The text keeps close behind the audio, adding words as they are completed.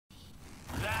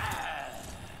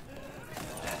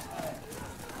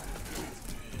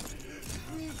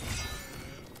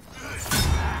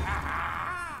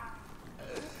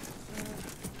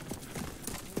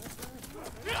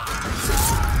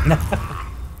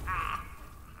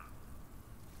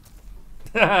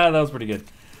That was pretty good.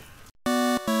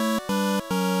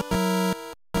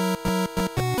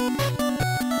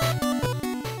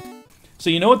 So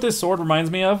you know what this sword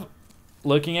reminds me of?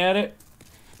 Looking at it,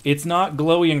 it's not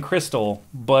glowy and crystal,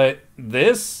 but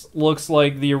this looks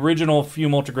like the original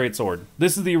Fume Ultra Great Sword.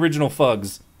 This is the original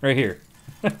Fugs right here.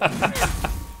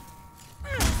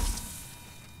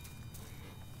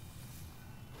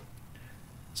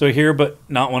 So here, but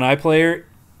not when I play her.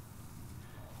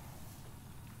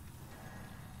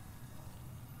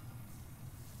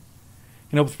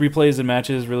 Can help with replays and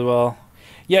matches really well.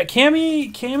 Yeah,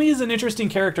 Cammy is an interesting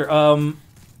character.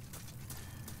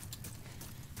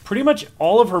 Pretty much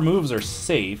all of her moves are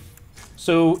safe.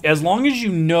 So as long as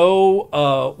you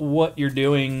know what you're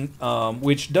doing,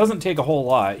 which doesn't take a whole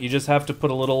lot, you just have to put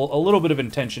a little bit of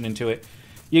intention into it.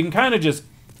 You can kind of just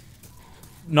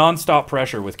non-stop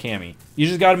pressure with Cammy. You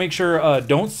just got to make sure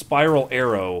don't spiral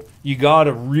arrow. You got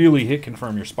to really hit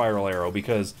confirm your spiral arrow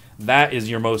because that is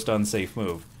your most unsafe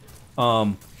move.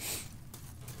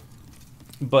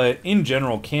 But in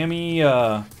general, Cammy,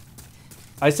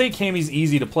 I say Cammy's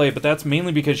easy to play, but that's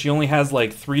mainly because she only has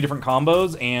like 3 different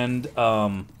combos, and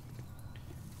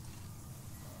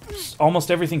almost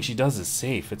everything she does is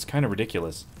safe. It's kind of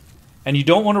ridiculous. And you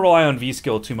don't want to rely on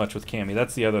V-skill too much with Cammy.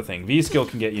 That's the other thing. V-skill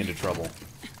can get you into trouble.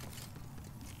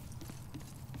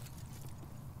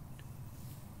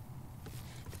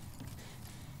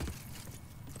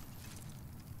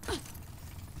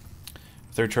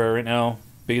 Third try right now.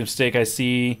 Big mistake I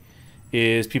see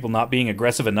is people not being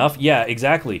aggressive enough. Yeah,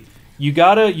 exactly. You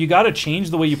gotta change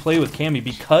the way you play with Cammy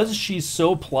because she's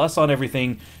so plus on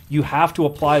everything. You have to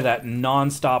apply that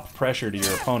non-stop pressure to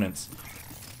your opponents.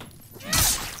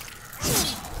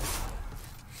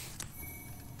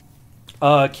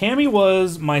 Cammy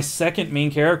was my second main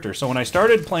character. So when I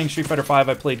started playing Street Fighter V,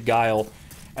 I played Guile,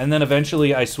 and then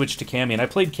eventually I switched to Cammy, and I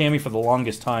played Cammy for the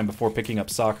longest time before picking up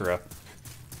Sakura.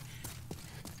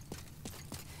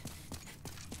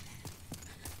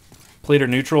 Played her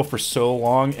neutral for so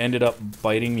long, ended up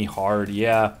biting me hard.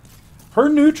 Yeah. Her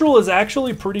neutral is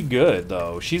actually pretty good,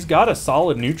 though. She's got a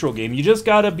solid neutral game. You just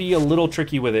gotta be a little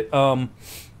tricky with it.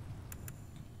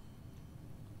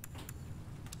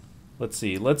 Let's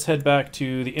see. Let's head back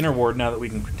to the inner ward now that we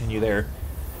can continue there.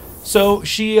 So,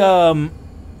 she, her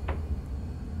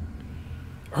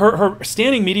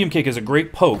standing medium kick is a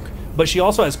great poke, but she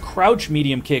also has crouch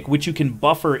medium kick, which you can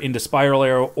buffer into spiral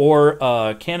arrow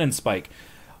or cannon spike.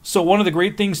 So one of the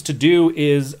great things to do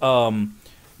is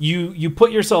you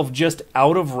put yourself just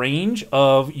out of range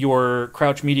of your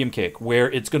crouch medium kick where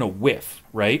it's going to whiff,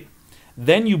 right?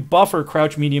 Then you buffer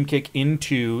crouch medium kick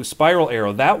into spiral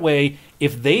arrow. That way,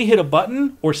 if they hit a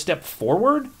button or step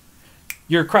forward,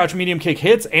 your crouch medium kick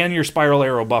hits and your spiral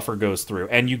arrow buffer goes through.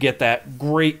 And you get that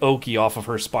great Oki off of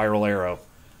her spiral arrow.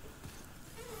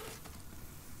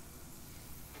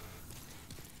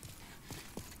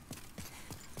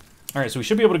 Alright, so we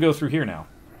should be able to go through here now.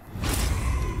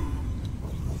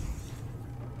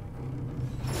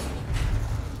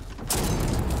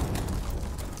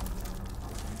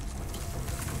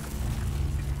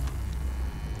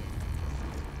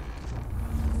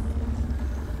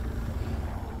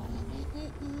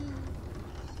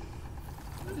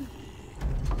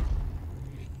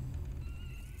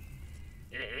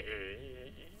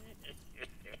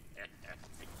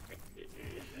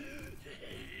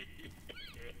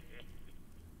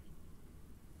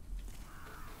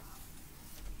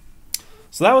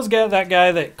 So that was that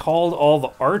guy that called all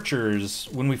the archers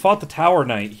when we fought the Tower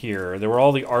Knight here. There were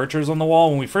all the archers on the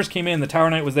wall. When we first came in, the Tower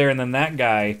Knight was there, and then that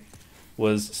guy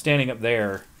was standing up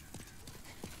there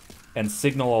and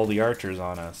signal all the archers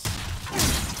on us.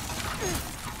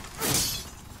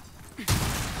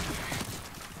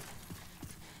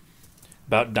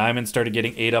 About Diamond started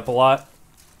getting ate up a lot.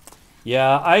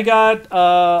 Yeah, I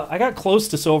got close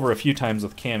to silver a few times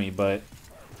with Cammy, but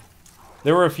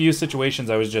there were a few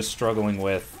situations I was just struggling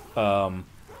with. Honestly,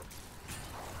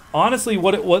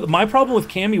 what my problem with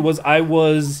Cammy was I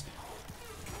was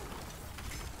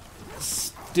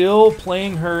still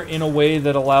playing her in a way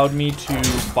that allowed me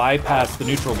to bypass the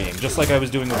neutral game, just like I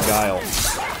was doing with Guile.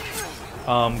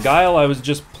 Guile, I was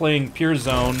just playing pure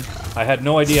zone. I had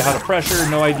no idea how to pressure,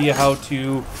 no idea how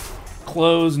to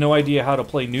close, no idea how to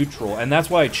play neutral, and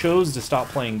that's why I chose to stop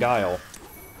playing Guile.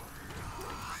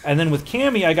 And then with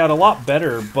Cammy, I got a lot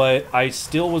better, but I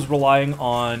still was relying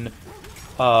on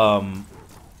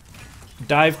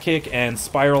dive kick and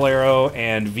spiral arrow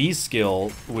and V-skill,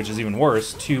 which is even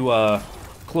worse, to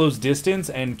close distance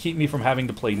and keep me from having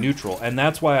to play neutral. And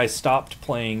that's why I stopped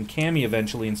playing Cammy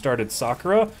eventually and started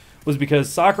Sakura, was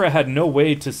because Sakura had no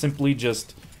way to simply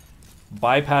just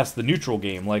bypass the neutral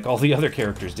game like all the other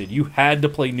characters did. You had to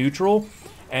play neutral,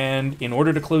 and in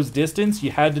order to close distance,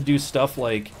 you had to do stuff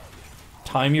like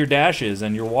time your dashes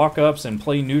and your walk-ups and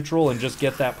play neutral and just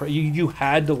get that... You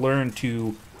had to learn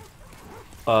to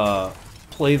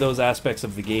play those aspects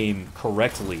of the game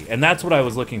correctly. And that's what I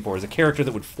was looking for, is a character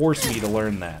that would force me to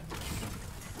learn that.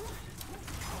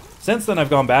 Since then, I've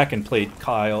gone back and played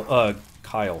Cammy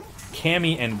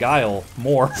and Guile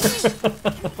more.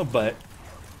 But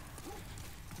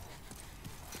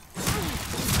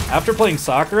after playing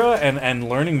Sakura and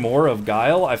learning more of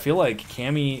Guile, I feel like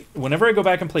Cammy, whenever I go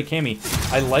back and play Cammy,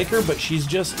 I like her, but she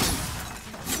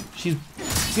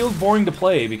feels boring to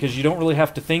play because you don't really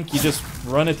have to think. You just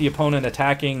run at the opponent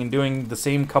attacking and doing the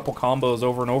same couple combos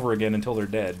over and over again until they're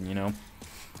dead, you know?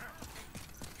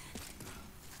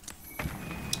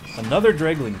 Another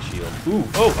Dregling shield. Ooh,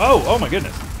 oh my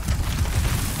goodness.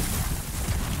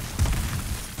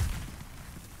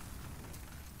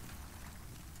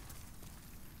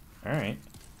 Alright.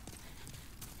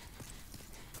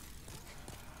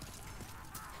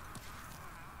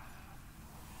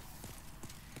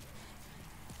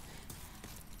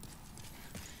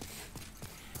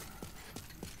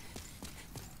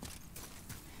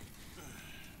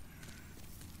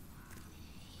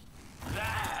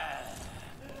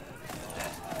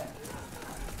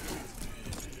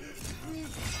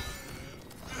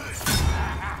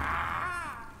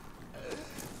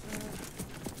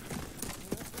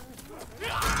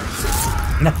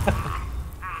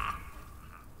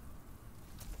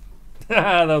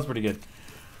 That was pretty good.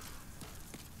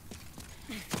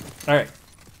 Alright.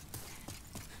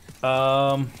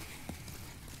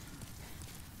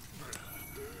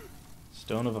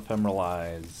 Stone of Ephemeral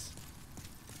Eyes.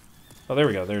 Oh, there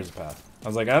we go. There's a path. I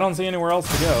was like, I don't see anywhere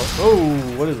else to go.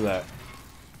 Oh, what is that?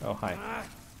 Oh, hi.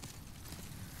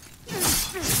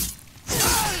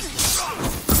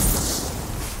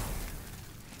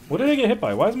 What did I get hit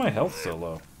by? Why is my health so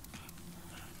low?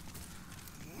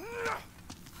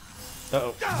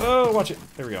 Uh-oh. Oh, watch it.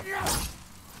 There we go.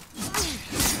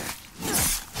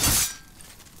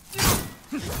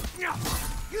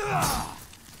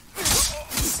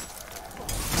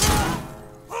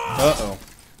 Uh-oh.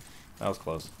 That was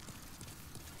close.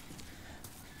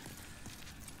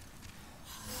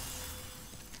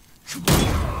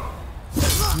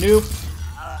 Nope.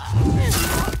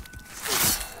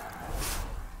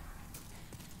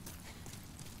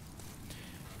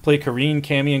 Play Kareen,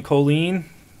 Cammy, and Colleen.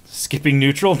 Skipping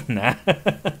neutral? Nah.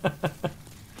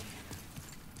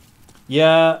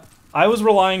 Yeah, I was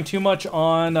relying too much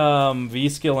on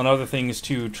V-skill and other things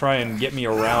to try and get me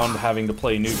around having to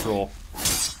play neutral.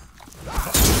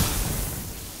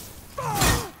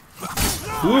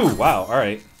 Ooh, wow,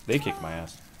 alright. They kicked my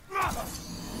ass.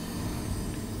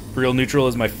 Real neutral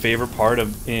is my favorite part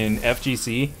of in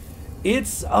FGC.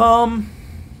 It's, I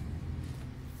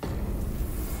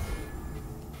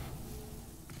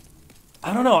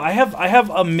don't know. I have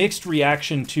a mixed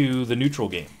reaction to the neutral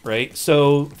game, right?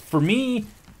 So for me,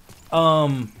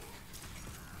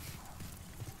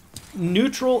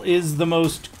 neutral is the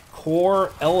most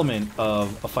core element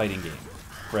of a fighting game,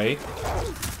 right?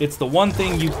 It's the one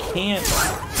thing you can't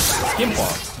skimp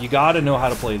on. You got to know how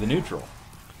to play the neutral.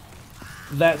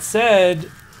 That said,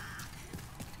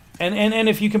 and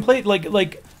if you can play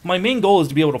like my main goal is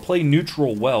to be able to play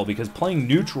neutral well, because playing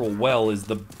neutral well is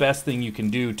the best thing you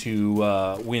can do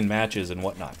to win matches and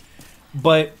whatnot.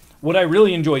 But what I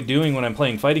really enjoy doing when I'm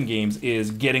playing fighting games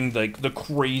is getting like the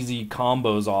crazy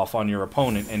combos off on your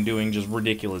opponent and doing just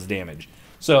ridiculous damage.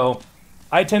 So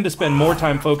I tend to spend more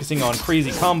time focusing on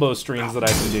crazy combo strings that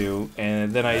I can do,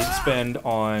 and then I spend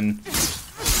on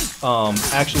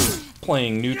actually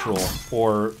playing neutral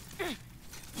or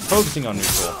focusing on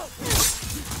neutral.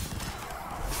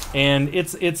 And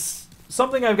it's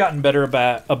something I've gotten better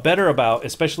about,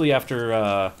 especially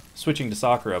after switching to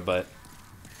Sakura. But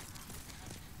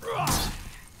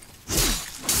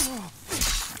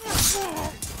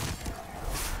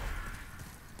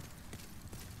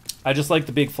I just like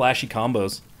the big flashy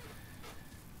combos.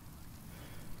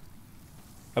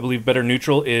 I believe better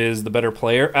neutral is the better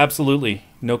player. Absolutely,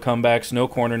 no comebacks, no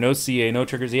corner, no CA, no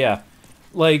triggers. Yeah,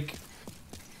 like.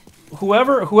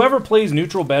 Whoever plays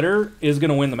neutral better is going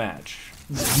to win the match,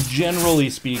 generally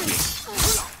speaking.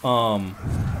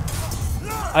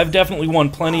 I've definitely won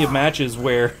plenty of matches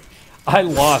where I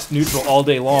lost neutral all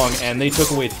day long, and they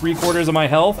took away 3/4 of my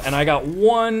health, and I got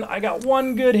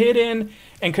one good hit in,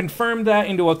 and confirmed that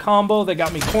into a combo that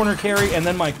got me corner carry, and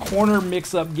then my corner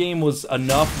mix-up game was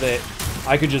enough that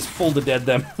I could just full to dead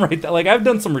them right there. Like, I've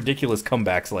done some ridiculous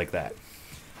comebacks like that.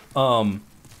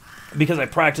 because I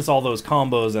practice all those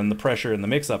combos and the pressure and the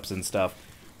mix-ups and stuff.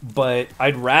 But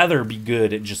I'd rather be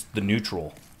good at just the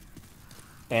neutral.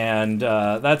 And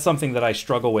that's something that I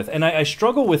struggle with. And I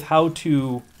struggle with how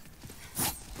to...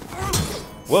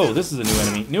 Whoa, this is a new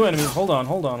enemy. New enemy. Hold on,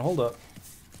 hold on, hold up.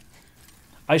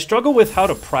 I struggle with how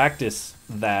to practice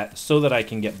that so that I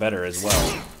can get better as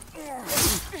well.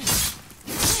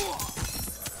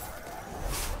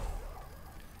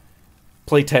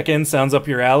 Play Tekken, sounds up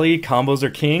your alley. Combos are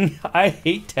king. I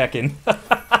hate Tekken.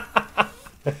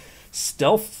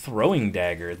 Stealth throwing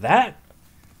dagger. That...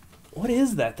 What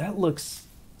is that? That looks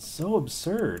so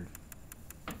absurd.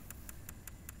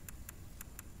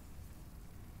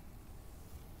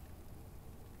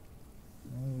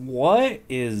 What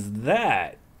is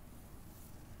that?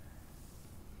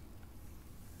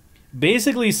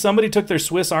 Basically, somebody took their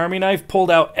Swiss Army knife,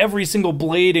 pulled out every single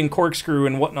blade and corkscrew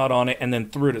and whatnot on it, and then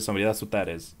threw it at somebody. That's what that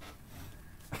is.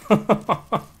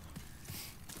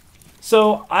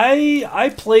 So,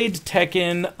 I played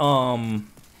Tekken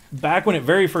back when it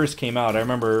very first came out. I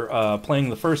remember playing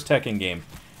the first Tekken game,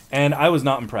 and I was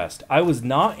not impressed. I was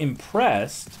not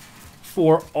impressed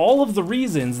for all of the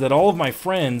reasons that all of my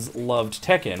friends loved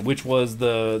Tekken, which was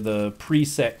the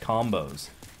preset combos.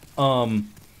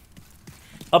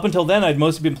 Up until then, I'd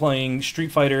mostly been playing Street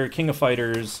Fighter, King of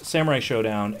Fighters, Samurai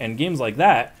Showdown, and games like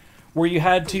that, where you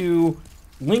had to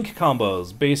link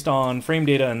combos based on frame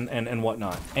data and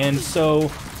whatnot. And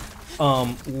so,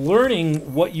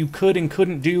 learning what you could and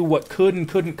couldn't do, what could and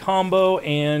couldn't combo,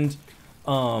 and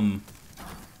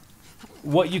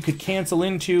what you could cancel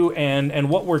into, and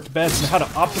what worked best, and how to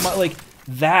optimize, like,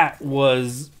 that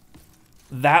was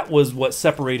what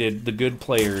separated the good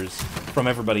players from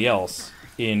everybody else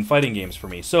in fighting games for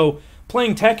me. So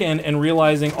playing Tekken and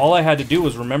realizing all I had to do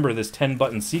was remember this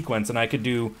 10-button sequence and I could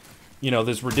do, you know,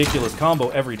 this ridiculous combo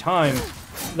every time,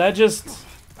 that just,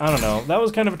 I don't know, that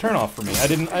was kind of a turnoff for me. I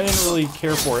didn't really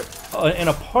care for it. And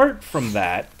apart from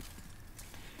that,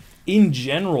 in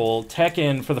general,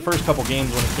 Tekken, for the first couple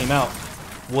games when it came out,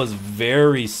 was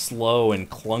very slow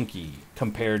and clunky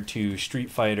compared to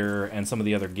Street Fighter and some of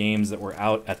the other games that were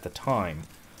out at the time.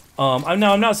 I'm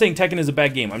not saying Tekken is a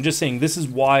bad game. I'm just saying this is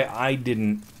why I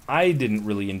didn't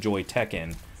really enjoy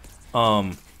Tekken.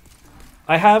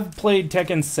 I have played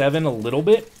Tekken 7 a little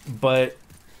bit, but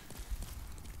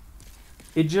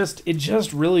it just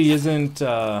really isn't.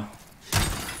 It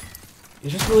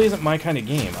just really isn't my kind of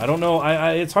game. I don't know.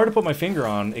 It's hard to put my finger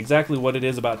on exactly what it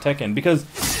is about Tekken, because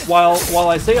while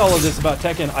I say all of this about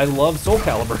Tekken, I love Soul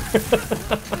Calibur.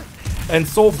 And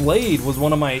Soul Blade was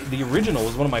the original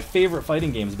was one of my favorite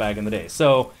fighting games back in the day.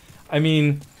 So, I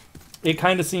mean, it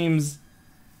kind of seems...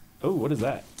 Oh, what is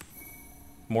that?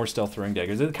 More stealth throwing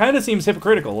daggers. It kind of seems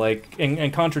hypocritical, like,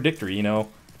 and contradictory, you know?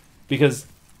 Because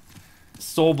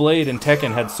Soul Blade and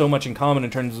Tekken had so much in common in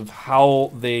terms of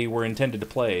how they were intended to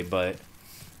play, but...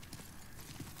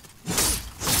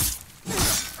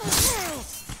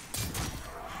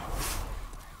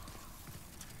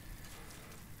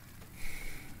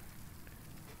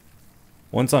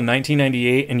 Once on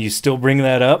 1998, and you still bring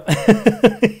that up?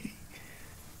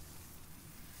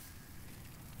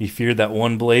 You feared that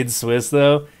one blade Swiss,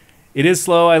 though? It is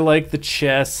slow. I like the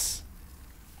chess.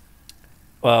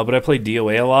 But I played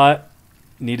DOA a lot.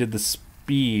 Needed the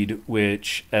speed,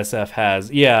 which SF has.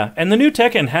 Yeah, and the new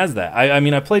Tekken has that. I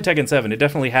mean, I played Tekken 7. It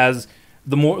definitely has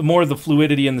the more of the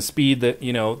fluidity and the speed that,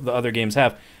 you know, the other games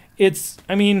have. It's,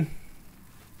 I mean...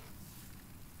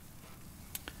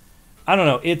 I don't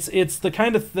know. It's the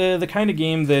kind of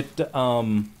game that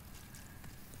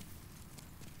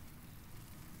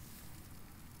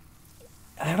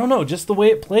I don't know. Just the way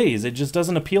it plays, it just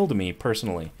doesn't appeal to me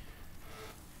personally.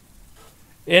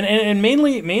 And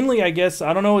mainly, I guess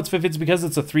I don't know if it's because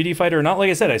it's a 3D fighter or not. Like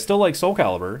I said, I still like Soul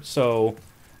Calibur. So,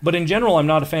 but in general, I'm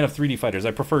not a fan of 3D fighters.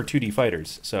 I prefer 2D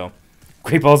fighters. So,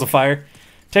 Great Balls of Fire.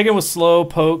 Tekken was slow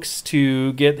pokes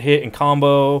to get hit and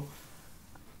combo.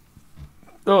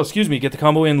 Oh, excuse me, get the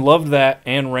combo in. Loved that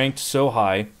and ranked so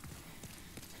high.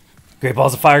 Great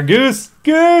Balls of Fire. Goose!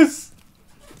 Goose!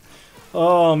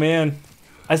 Oh, man.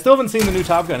 I still haven't seen the new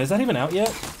Top Gun. Is that even out yet?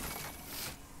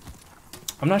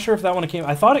 I'm not sure if that one came...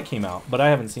 I thought it came out, but I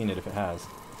haven't seen it if it has.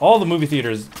 All the movie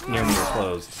theaters near me are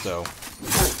closed, so...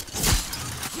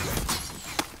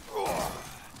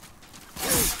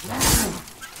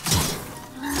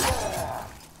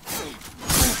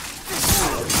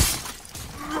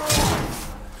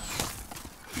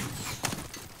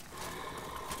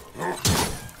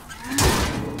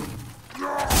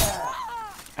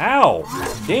 Ow!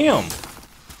 Damn!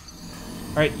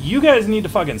 Alright, you guys need to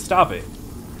fucking stop it.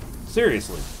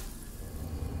 Seriously.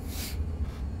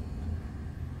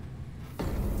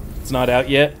 it's not out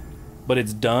yet, but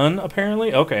it's done,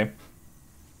 apparently? Okay.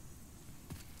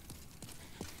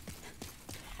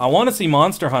 I want to see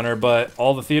Monster Hunter, but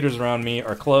all the theaters around me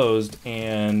are closed,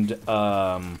 and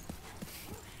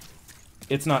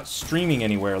it's not streaming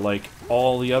anywhere like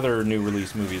all the other new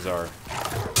release movies are.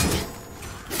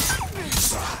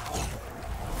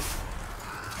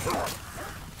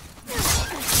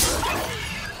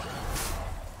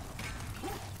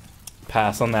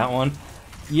 Pass on that one.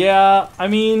 Yeah, I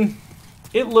mean,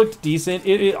 it looked decent.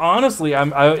 It honestly,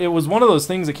 it was one of those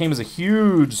things that came as a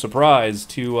huge surprise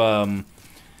to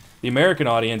the American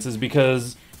audiences,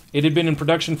 because it had been in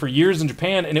production for years in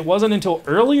Japan, and it wasn't until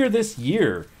earlier this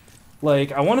year,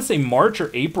 like, I want to say March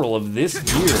or April of this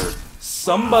year,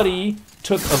 somebody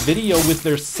took a video with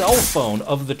their cell phone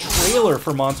of the trailer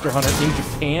for Monster Hunter in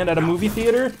Japan at a movie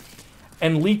theater,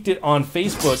 and leaked it on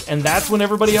Facebook, and that's when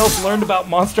everybody else learned about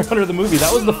Monster Hunter the movie.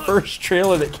 That was the first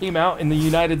trailer that came out in the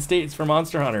United States for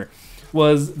Monster Hunter,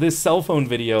 was this cell phone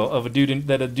video of a dude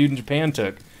in Japan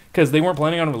took. Because they weren't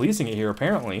planning on releasing it here,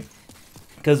 apparently.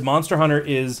 Because Monster Hunter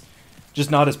is just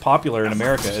not as popular in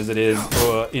America as it is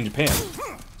in Japan.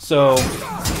 So,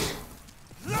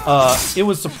 it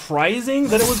was surprising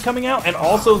that it was coming out, and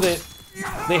also that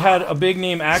they had a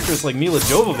big-name actress like Mila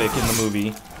Jovovich in the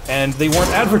movie, and they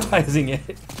weren't advertising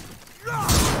it.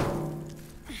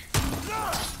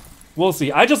 We'll see.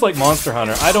 I just like Monster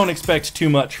Hunter. I don't expect too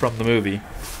much from the movie.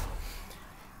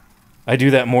 I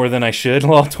do that more than I should.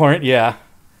 Law Torrent, yeah.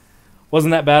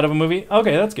 Wasn't that bad of a movie?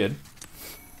 Okay, that's good.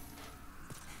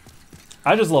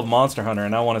 I just love Monster Hunter,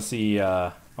 and I want to see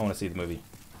the movie,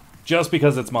 just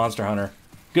because it's Monster Hunter.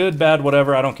 Good, bad,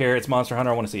 whatever. I don't care. It's Monster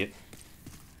Hunter. I want to see it.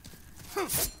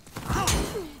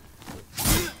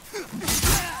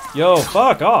 Yo,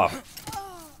 fuck off.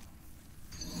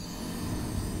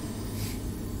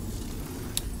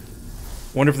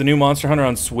 Wonder if the new Monster Hunter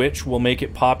on Switch will make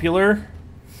it popular.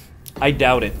 I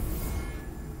doubt it.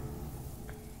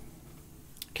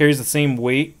 Carries the same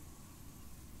weight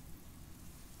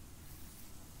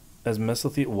as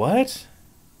Mesothelioma. What?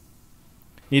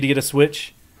 Need to get a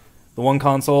Switch? The one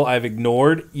console I've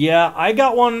ignored? Yeah, I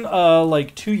got one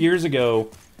like 2 years ago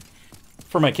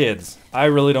for my kids. I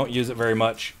really don't use it very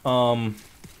much. I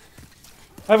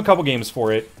have a couple games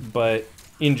for it, but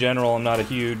in general, I'm not a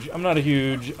huge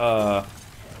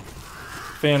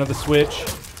fan of the Switch.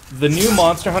 The new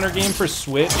Monster Hunter game for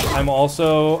Switch, I'm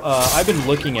also, I've been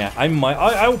looking at. I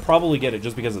will probably get it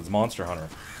just because it's Monster Hunter.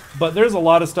 But there's a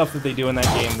lot of stuff that they do in that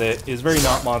game that is very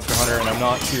not Monster Hunter, and I'm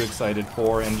not too excited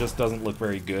for, and just doesn't look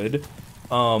very good.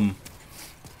 But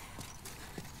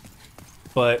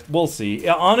we'll see.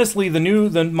 Yeah, honestly,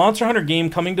 the Monster Hunter game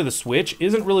coming to the Switch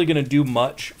isn't really going to do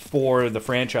much for the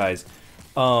franchise.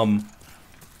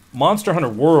 Monster Hunter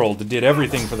World did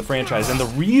everything for the franchise, and the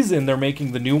reason they're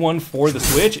making the new one for the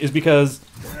Switch is because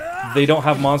they don't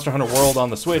have Monster Hunter World on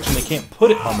the Switch, and they can't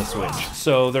put it on the Switch.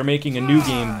 So they're making a new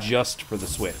game just for the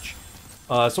Switch.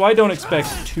 So I don't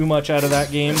expect too much out of that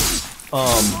game.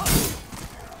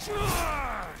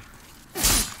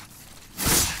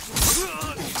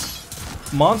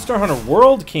 Monster Hunter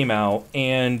World came out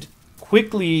and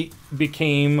quickly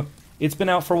became... It's been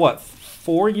out for, what,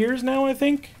 4 years now, I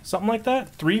think? Something like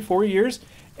that? 3-4 years?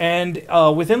 And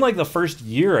within, like, the first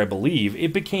year, I believe,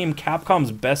 it became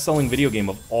Capcom's best-selling video game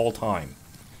of all time.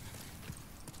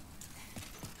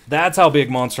 That's how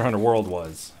big Monster Hunter World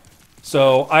was.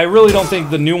 So I really don't think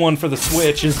the new one for the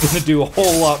Switch is going to do a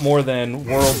whole lot more than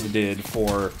World did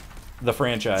for the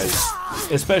franchise.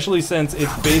 Especially since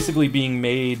it's basically being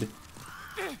made...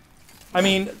 I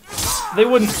mean, they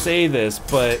wouldn't say this,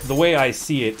 but the way I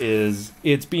see it is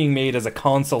it's being made as a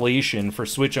consolation for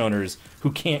Switch owners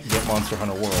who can't get Monster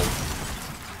Hunter World.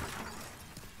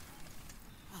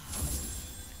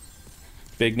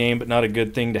 Big name, but not a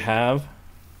good thing to have.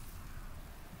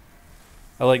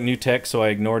 I like new tech, so I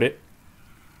ignored it.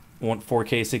 Want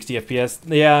 4K 60 FPS.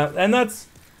 Yeah, and that's...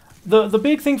 The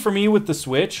big thing for me with the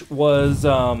Switch was...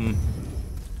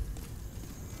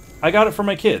 I got it for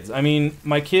my kids. I mean,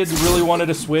 my kids really wanted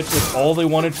a Switch. That's all they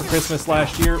wanted for Christmas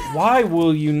last year. Why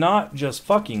will you not just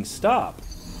fucking stop?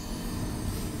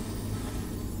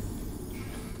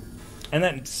 And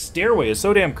that stairway is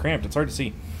so damn cramped, it's hard to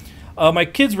see. My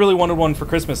kids really wanted one for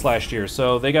Christmas last year,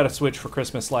 so they got a Switch for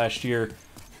Christmas last year.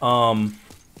 My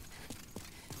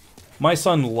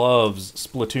son loves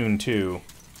Splatoon 2.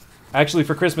 Actually,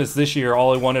 for Christmas this year,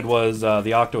 all he wanted was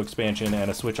the Octo expansion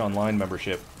and a Switch Online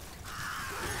membership.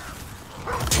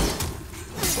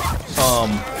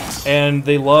 And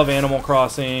they love Animal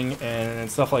Crossing and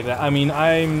stuff like that. I mean,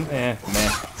 I'm meh.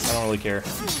 I don't really care.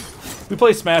 We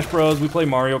play Smash Bros. We play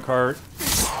Mario Kart,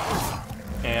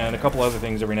 and and a couple other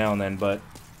things every now and then, but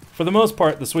for the most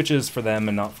part, the Switch is for them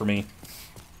and not for me.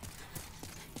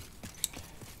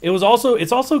 It's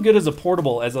also good as a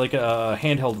portable, as like a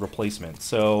handheld replacement.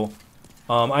 So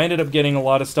I ended up getting a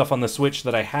lot of stuff on the Switch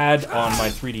that I had on my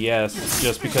 3DS,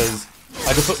 just because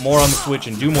I could put more on the Switch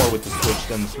and do more with the Switch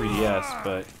than the 3DS,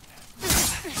 but...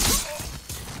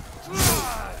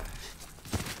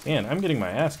 Man, I'm getting my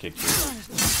ass kicked here.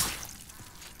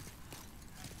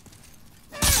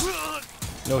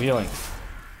 No healing.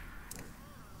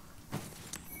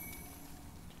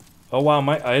 Oh wow,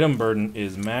 my item burden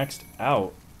is maxed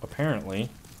out, apparently.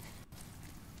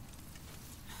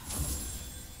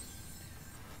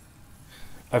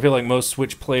 I feel like most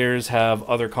Switch players have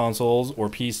other consoles or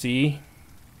PC.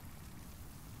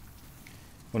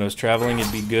 When I was traveling,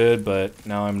 it'd be good, but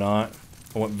now I'm not.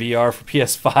 I want VR for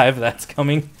PS5, that's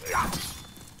coming.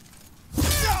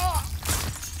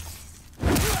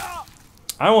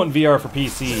 I want VR for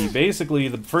PC. Basically,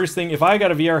 the first thing, if I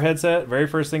got a VR headset, very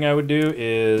first thing I would do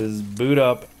is boot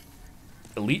up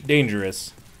Elite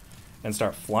Dangerous and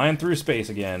start flying through space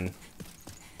again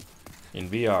in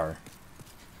VR.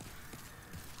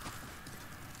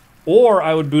 Or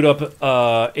I would boot up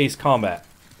Ace Combat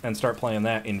and start playing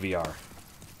that in VR.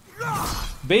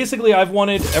 Basically, I've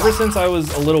wanted, ever since I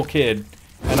was a little kid,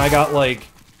 and I got, like,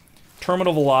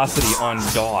 terminal velocity on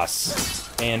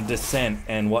DOS and Descent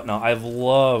and whatnot. I've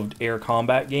loved air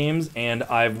combat games, and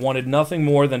I've wanted nothing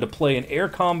more than to play an air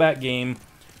combat game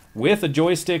with a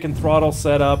joystick and throttle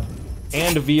setup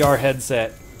and a VR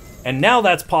headset. And now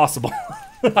that's possible.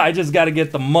 I just gotta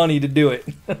get the money to do it.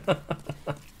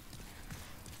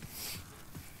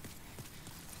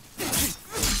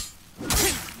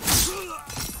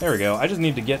 There we go. I just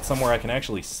need to get somewhere I can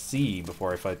actually see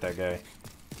before I fight that guy.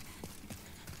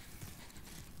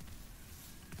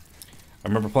 I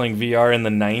remember playing VR in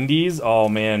the 90s. Oh,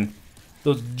 man.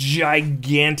 Those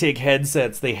gigantic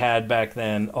headsets they had back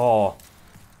then. Oh.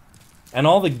 And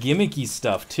all the gimmicky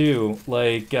stuff, too.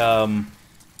 Like, I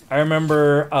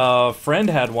remember a friend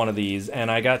had one of these, and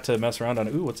I got to mess around on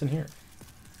it. Ooh, what's in here?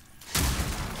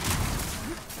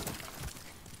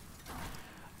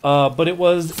 But it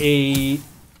was a...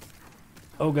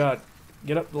 Oh god,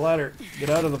 get up the ladder. Get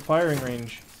out of the firing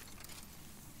range.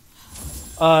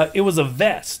 It was a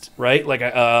vest, right? Like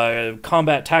a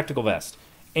combat tactical vest.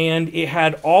 And it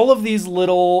had all of these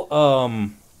little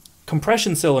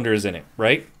compression cylinders in it,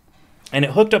 right? And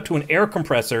it hooked up to an air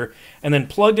compressor and then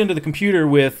plugged into the computer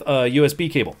with a USB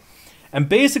cable. And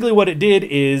basically what it did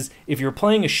is, if you're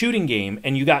playing a shooting game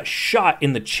and you got shot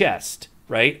in the chest,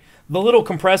 right? The little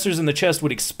compressors in the chest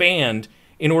would expand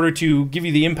in order to give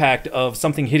you the impact of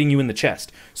something hitting you in the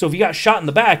chest. So if you got shot in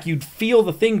the back, you'd feel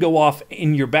the thing go off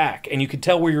in your back, and you could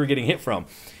tell where you were getting hit from.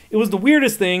 It was the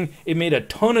weirdest thing. It made a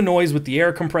ton of noise with the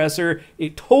air compressor.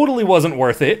 It totally wasn't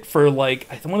worth it for, like,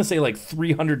 I want to say like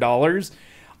 $300.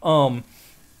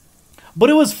 But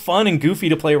it was fun and goofy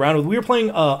to play around with. We were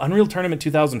playing Unreal Tournament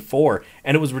 2004,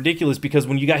 and it was ridiculous because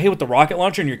when you got hit with the rocket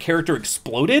launcher and your character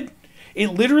exploded, it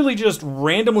literally just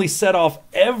randomly set off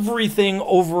everything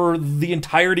over the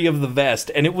entirety of the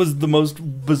vest, and it was the most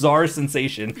bizarre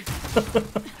sensation.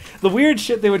 The weird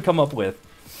shit they would come up with.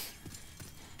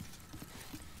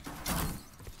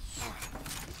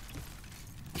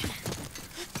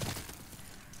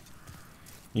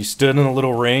 You stood in a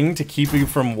little ring to keep you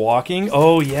from walking?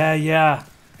 Oh, yeah, yeah.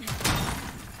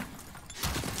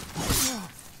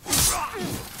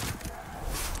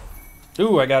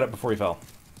 Ooh, I got it before he fell.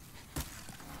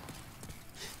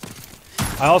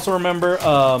 I also remember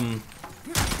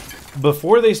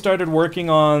before they started working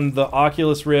on the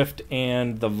Oculus Rift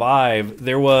and the Vive,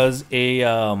 there was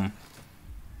a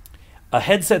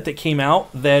headset that came out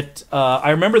that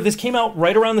I remember this came out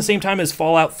right around the same time as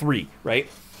Fallout 3, right?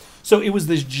 So it was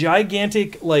this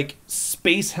gigantic, like,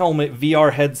 space helmet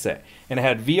VR headset, and it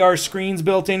had VR screens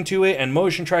built into it and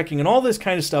motion tracking and all this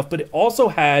kind of stuff, but it also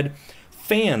had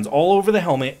fans all over the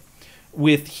helmet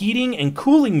with heating and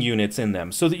cooling units in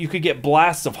them so that you could get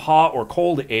blasts of hot or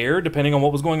cold air depending on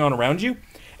what was going on around you.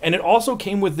 And it also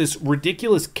came with this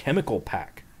ridiculous chemical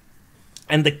pack.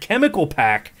 And the chemical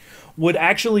pack would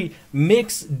actually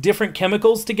mix different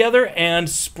chemicals together and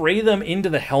spray them into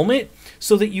the helmet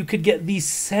so that you could get the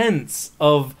sense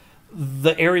of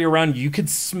the area around you. You could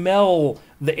smell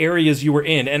the areas you were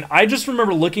in. And I just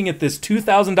remember looking at this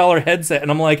 $2,000 headset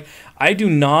and I'm like, I do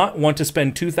not want to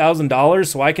spend $2,000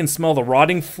 so I can smell the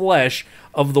rotting flesh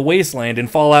of the wasteland in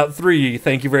Fallout 3.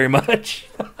 Thank you very much.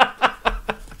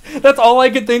 That's all I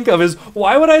could think of is,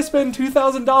 why would I spend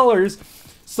 $2,000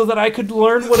 so that I could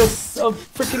learn what a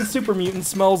freaking super mutant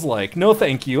smells like? No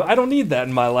thank you. I don't need that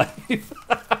in my life.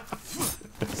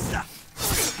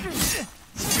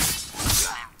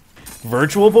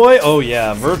 Virtual Boy? Oh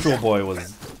yeah, Virtual Boy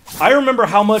was... I remember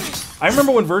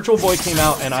when Virtual Boy came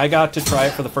out and I got to try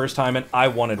it for the first time and I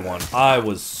wanted one. I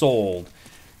was sold.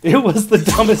 It was the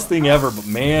dumbest thing ever, but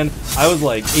man, I was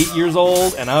like 8 years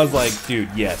old and I was like, dude,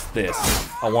 yes, this.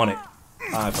 I want it.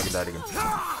 Ah, I fucking died again.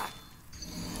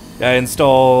 I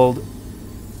installed...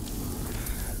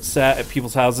 sat at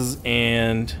people's houses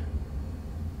and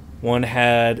one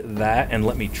had that and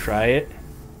let me try it.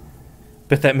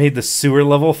 Bet that made the sewer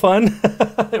level fun.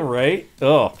 Right?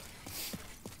 Oh.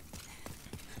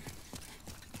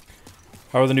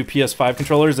 How are the new PS5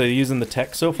 controllers? Are they using the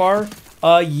tech so far?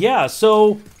 Yeah,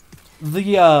 so the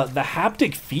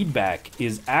haptic feedback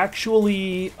is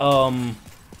actually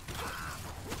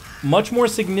much more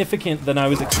significant than I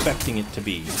was expecting it to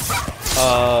be.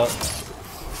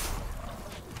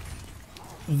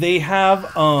 They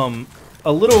have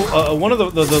a little one of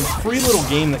the free little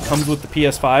game that comes with the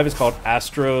PS5 is called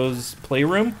Astro's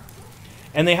Playroom.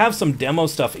 And they have some demo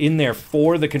stuff in there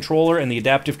for the controller and the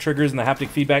adaptive triggers and the haptic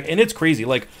feedback, and it's crazy.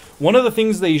 Like, one of the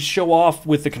things they show off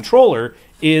with the controller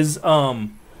is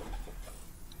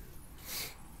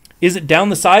it down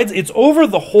the sides? It's over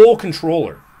the whole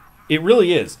controller. It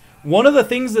really is. One of the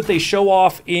things that they show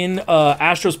off in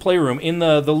Astro's Playroom, in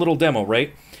the little demo,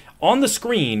 right? On the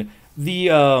screen, the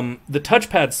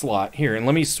touchpad slot here, and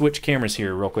let me switch cameras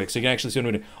here real quick so you can actually see what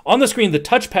I'm doing. On the screen, the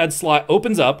touchpad slot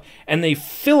opens up and they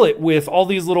fill it with all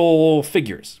these little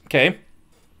figures, okay?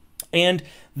 And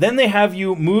then they have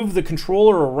you move the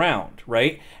controller around,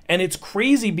 right? And it's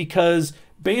crazy because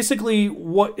basically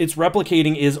what it's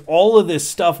replicating is all of this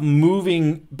stuff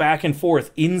moving back and forth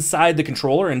inside the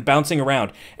controller and bouncing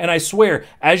around. And I swear,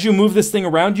 as you move this thing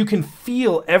around, you can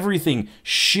feel everything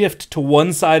shift to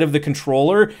one side of the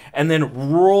controller and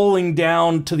then rolling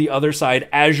down to the other side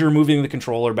as you're moving the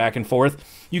controller back and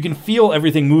forth. You can feel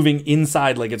everything moving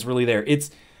inside like it's really there. It's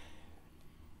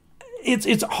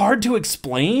hard to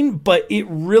explain, but it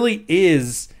really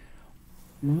is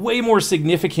way more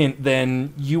significant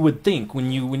than you would think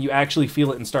when you actually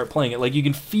feel it and start playing it. Like, you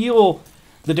can feel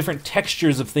the different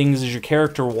textures of things as your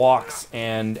character walks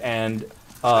and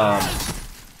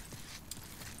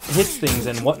hits things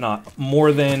and whatnot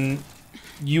more than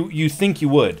you think you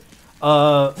would.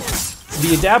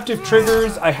 The adaptive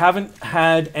triggers, I haven't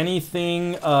had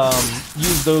anything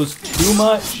use those too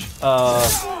much.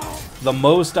 The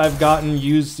most I've gotten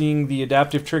using the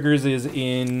adaptive triggers is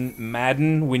in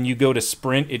Madden. When you go to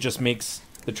sprint, it just makes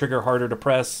the trigger harder to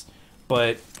press.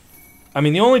 But, I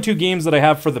mean, the only two games that I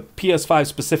have for the PS5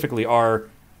 specifically are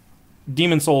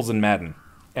Demon's Souls and Madden.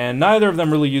 And neither of them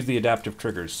really use the adaptive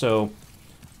triggers. So,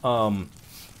 I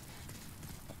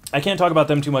can't talk about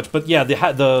them too much. But yeah, the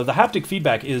haptic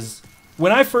feedback is...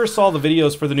 When I first saw the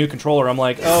videos for the new controller, I'm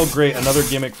like, oh great, another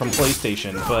gimmick from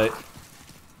PlayStation. But...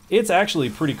 it's actually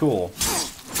pretty cool.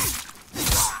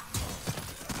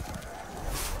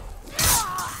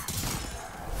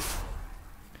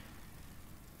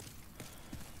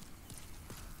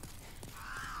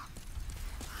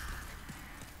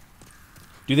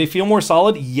 Do they feel more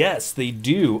solid? Yes, they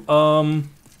do. Let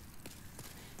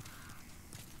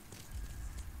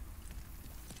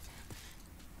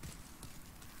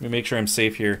me make sure I'm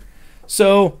safe here.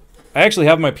 So, I actually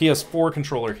have my PS4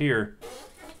 controller here.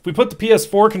 If we put the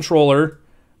PS4 controller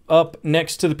up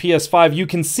next to the PS5, you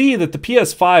can see that the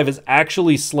PS5 is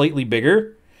actually slightly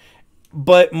bigger.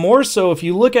 But more so, if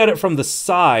you look at it from the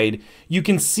side, you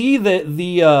can see that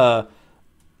the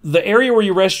area where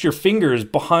you rest your fingers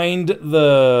behind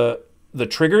the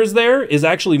triggers there is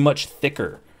actually much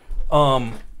thicker.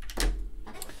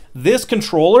 This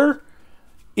controller,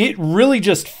 it really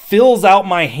just fills out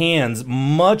my hands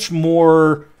much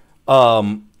more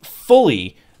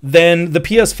fully than the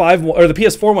PS5 or the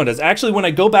PS4 one does. Actually, when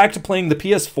I go back to playing the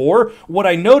PS4, what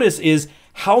I notice is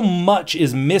how much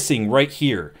is missing right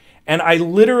here. And I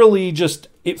literally just,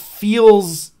 it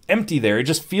feels empty there. It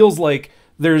just feels like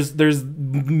there's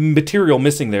material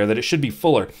missing there that it should be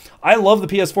fuller. I love the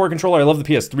PS4 controller. I love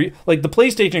the PS3. Like, the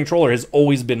PlayStation controller has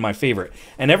always been my favorite.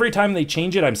 And every time they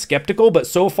change it, I'm skeptical. But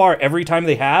so far, every time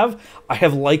they have, I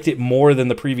have liked it more than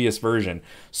the previous version.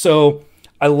 So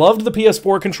I loved the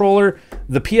PS4 controller.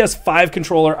 The PS5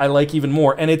 controller I like even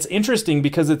more. And it's interesting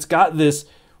because it's got this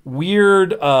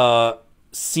weird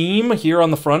seam here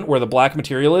on the front where the black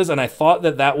material is. And I thought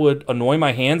that that would annoy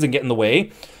my hands and get in the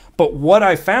way. But what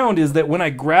I found is that when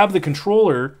I grab the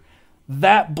controller,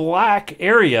 that black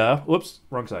area, whoops,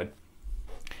 wrong side,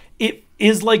 it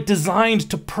is like designed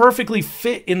to perfectly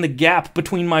fit in the gap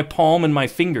between my palm and my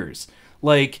fingers.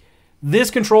 Like,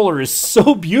 This controller is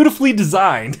so beautifully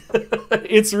designed.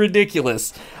 It's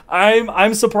ridiculous.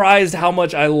 I'm surprised how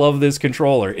much I love this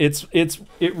controller. It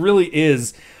really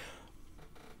is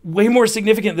way more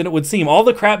significant than it would seem. All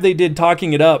the crap they did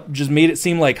talking it up just made it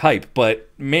seem like hype, but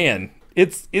man,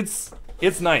 it's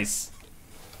nice.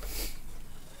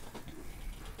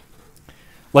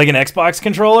 Like an Xbox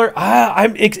controller?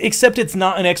 Except it's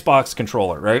not an Xbox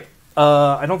controller, right?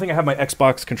 I don't think I have my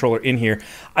Xbox controller in here.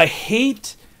 I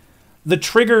hate the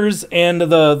triggers and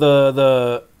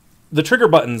the trigger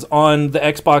buttons on the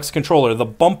Xbox controller. The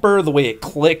bumper, the way it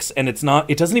clicks, and it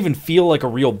doesn't even feel like a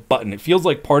real button. It feels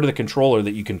like part of the controller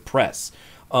that you can press,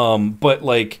 but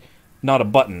like not a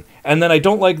button. And then I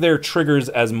don't like their triggers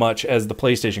as much as the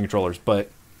PlayStation controllers, but...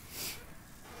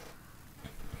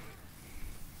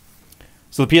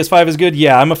 So the PS5 is good?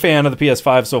 Yeah, I'm a fan of the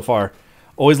PS5 so far.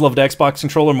 Always loved Xbox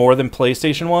controller more than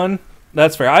PlayStation 1.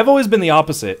 That's fair. I've always been the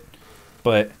opposite,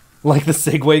 but... Like the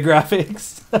Segway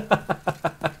graphics.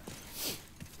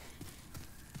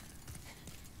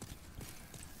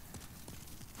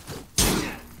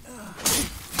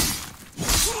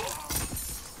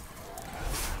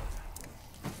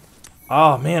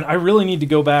 Oh man, I really need to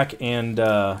go back and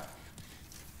I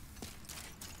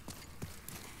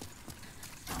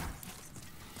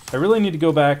really need to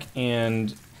go back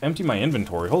and empty my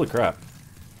inventory. Holy crap.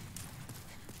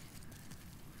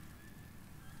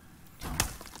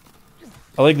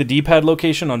 I like the D-pad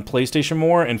location on PlayStation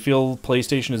more and feel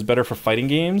PlayStation is better for fighting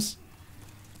games.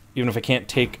 Even if I can't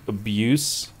take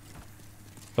abuse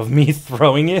of me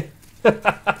throwing it.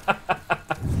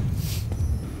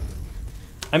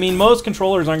 I mean, most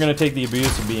controllers aren't going to take the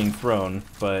abuse of being thrown,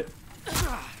 but...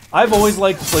 I've always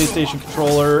liked the PlayStation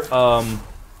controller.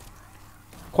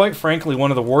 Quite frankly,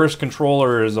 one of the worst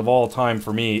controllers of all time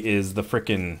for me is the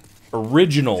frickin'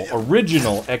 original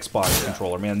Xbox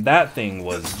controller, man. That thing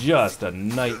was just a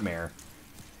nightmare.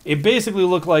 It basically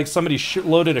looked like somebody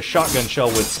loaded a shotgun shell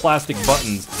with plastic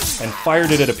buttons and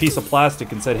fired it at a piece of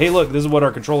plastic and said, hey look, this is what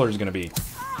our controller is going to be.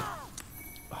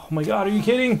 Oh my god, are you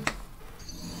kidding?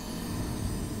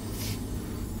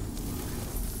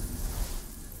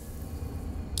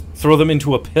 Throw them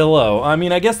into a pillow. I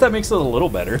mean, I guess that makes it a little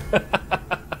better.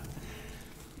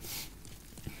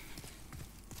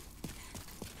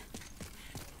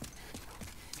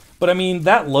 But I mean,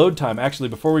 that load time, actually,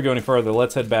 before we go any further,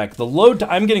 let's head back. The load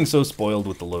I'm getting so spoiled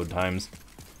with the load times.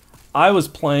 I was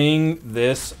playing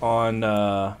this on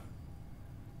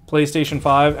PlayStation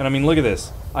 5, and I mean, look at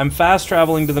this. I'm fast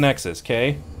traveling to the Nexus,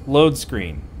 okay? Load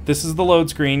screen. This is the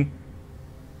load screen.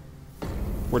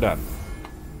 We're done.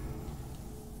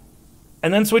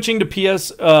 And then switching to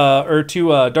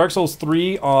Dark Souls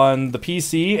 3 on the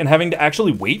PC and having to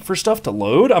actually wait for stuff to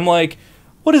load. I'm like,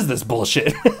 what is this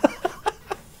bullshit?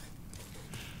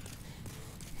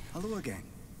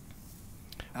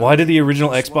 Why did the original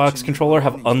Xbox controller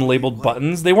have unlabeled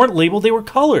buttons? They weren't labeled, they were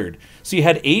colored. So you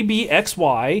had A, B, X,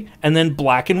 Y, and then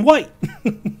black and white.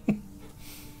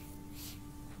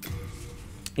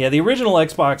 Yeah, the original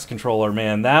Xbox controller,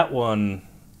 man, that one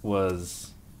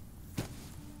was...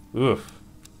 Oof.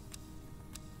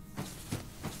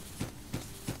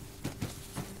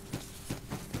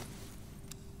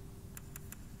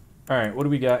 Alright, what do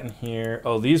we got in here?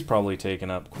 Oh, these probably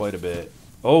taken up quite a bit.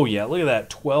 Oh yeah, look at that,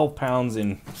 12 pounds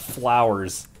in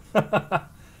flowers.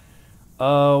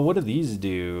 What do these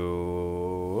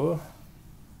do?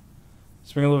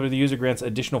 Sprinkle over the user grants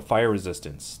additional fire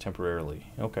resistance temporarily.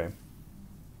 Okay.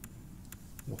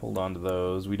 We'll hold on to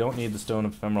those. We don't need the Stone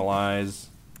of Ephemeral Eyes.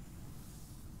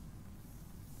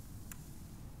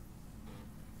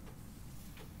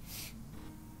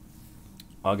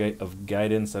 Augate of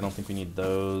Guidance, I don't think we need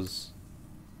those.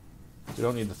 We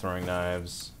don't need the throwing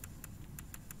knives.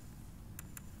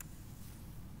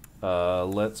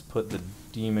 Let's put the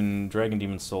Dragon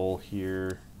Demon Soul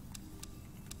here.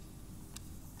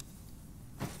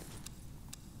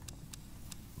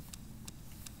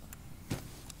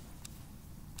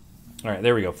 Alright,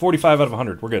 there we go. 45 out of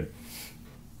 100. We're good.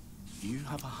 You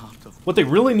have a heart of... What they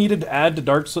really needed to add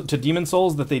to Demon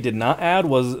Souls that they did not add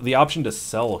was the option to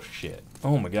sell shit.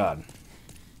 Oh my god.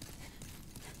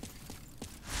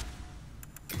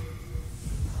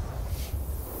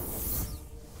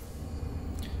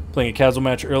 Playing a casual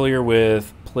match earlier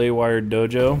with Playwired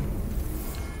Dojo.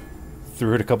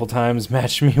 Threw it a couple times,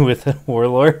 matched me with a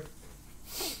Warlord.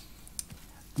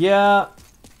 Yeah,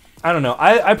 I don't know.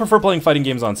 I prefer playing fighting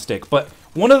games on stick, but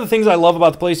one of the things I love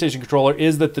about the PlayStation controller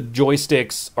is that the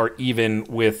joysticks are even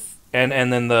with,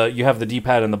 and then you have the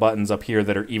D-pad and the buttons up here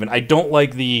that are even. I don't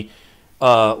like the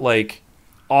like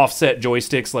offset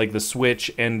joysticks like the Switch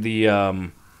and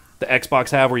the the Xbox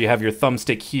have, where you have your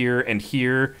thumbstick here,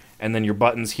 and then your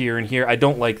buttons here and here. I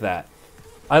don't like that.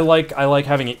 I like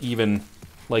having it even,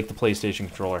 like the PlayStation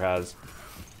controller has.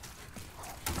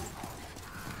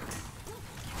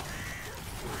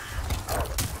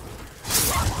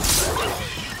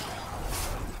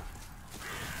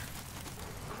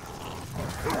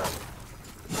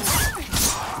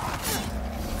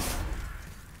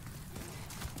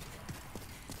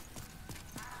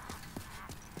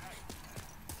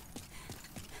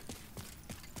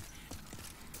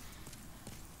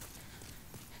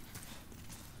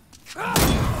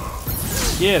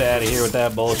 Get out of here with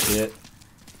that bullshit.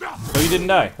 Oh, you didn't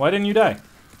die. Why didn't you die?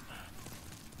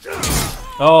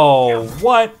 Oh,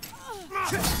 what?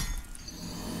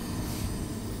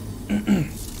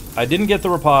 I didn't get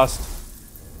the riposte.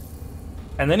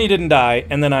 And then he didn't die,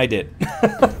 and then I did. Just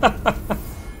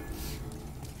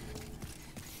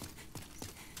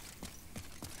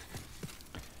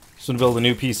want to build a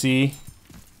new PC.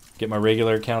 Get my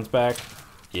regular accounts back.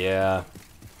 Yeah.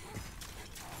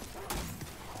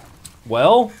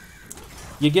 Well,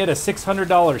 you get a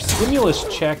 $600 stimulus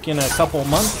check in a couple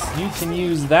months. You can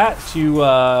use that to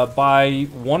buy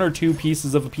 1 or 2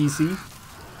 pieces of a PC.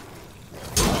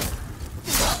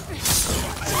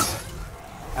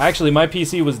 Actually, my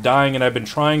PC was dying, and I've been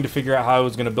trying to figure out how I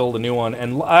was going to build a new one.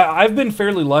 And I've been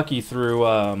fairly lucky through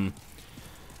all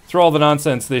the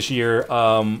nonsense this year.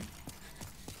 I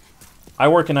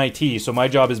work in IT, so my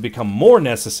job has become more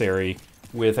necessary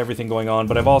with everything going on,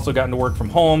 but I've also gotten to work from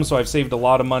home, so I've saved a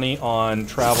lot of money on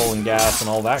travel and gas and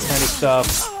all that kind of stuff.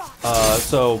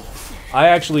 So I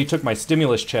actually took my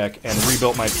stimulus check and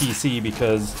rebuilt my PC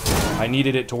because I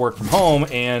needed it to work from home,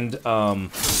 and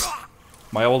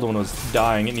my old one was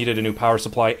dying. It needed a new power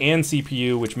supply and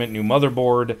CPU, which meant new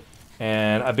motherboard,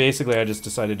 and I just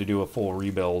decided to do a full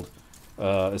rebuild,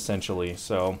 essentially,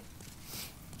 so...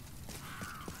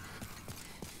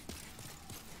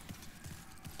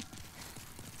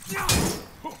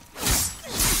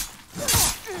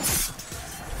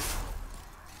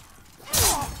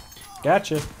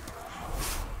 Gotcha.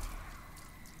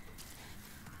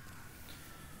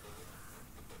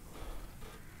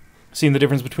 Seen the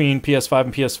difference between PS5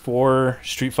 and PS4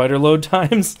 Street Fighter load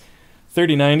times?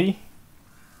 3090.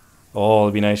 Oh,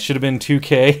 it'd be nice. Should have been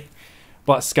 2K.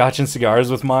 Bought scotch and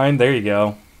cigars with mine. There you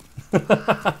go.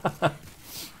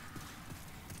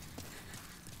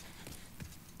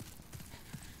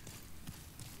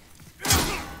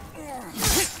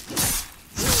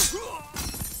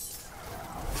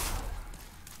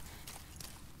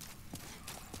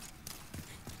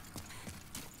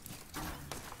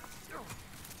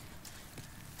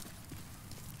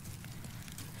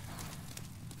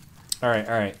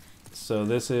 Alright. So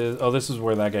this is... Oh, this is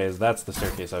where that guy is. That's the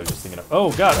staircase I was just thinking of.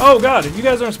 Oh, God! Oh, God! You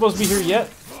guys aren't supposed to be here yet?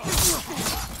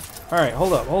 Alright,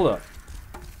 hold up.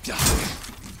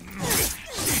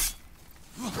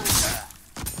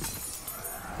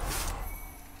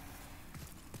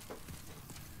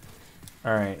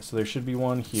 Alright, so there should be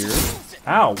one here.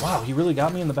 Ow! Wow, he really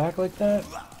got me in the back like that?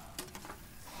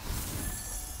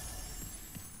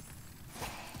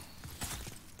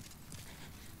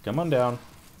 Come on down.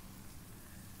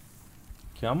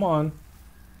 Come on.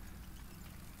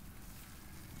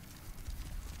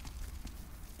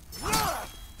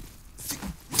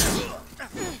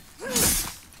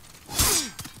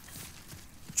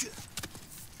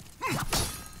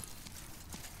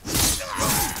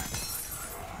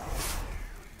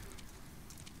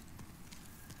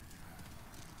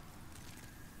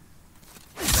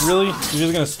 Really? You're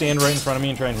just gonna stand right in front of me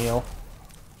and try and heal?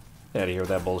 Get out of here with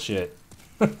that bullshit.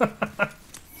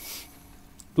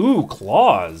 Ooh,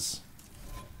 claws.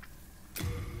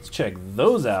 Let's check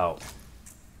those out.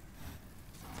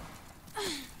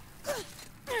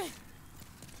 Can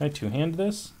I two-hand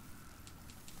this?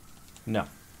 No.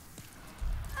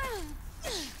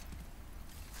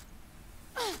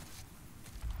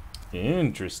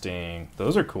 Interesting.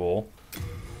 Those are cool.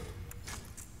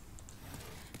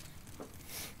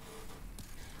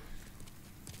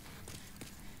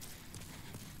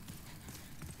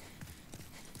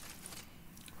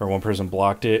 Or one person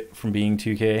blocked it from being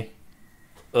 2K.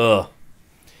 Ugh.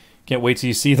 Can't wait till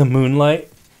you see the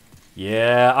moonlight.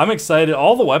 Yeah, I'm excited.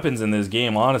 All the weapons in this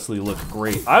game honestly look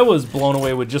great. I was blown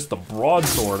away with just the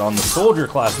broadsword on the soldier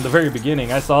class in the very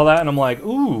beginning. I saw that and I'm like,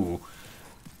 ooh.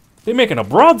 They're making a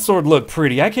broadsword look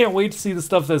pretty. I can't wait to see the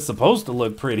stuff that's supposed to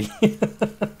look pretty.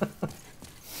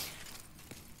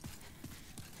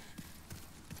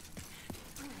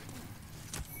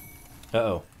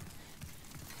 Uh-oh.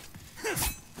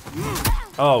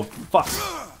 Oh, fuck.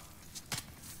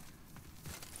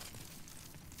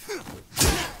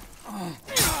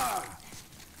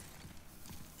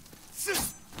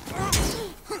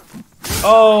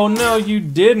 Oh, no, you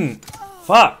didn't.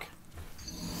 Fuck.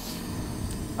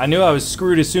 I knew I was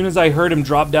screwed as soon as I heard him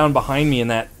drop down behind me in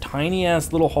that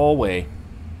tiny-ass little hallway.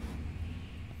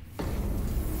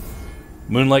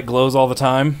 Moonlight glows all the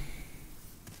time.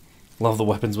 Love the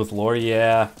weapons with lore,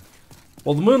 yeah.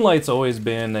 Well, the Moonlight's always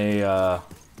been a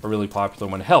really popular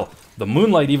one. Hell, the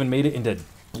Moonlight even made it into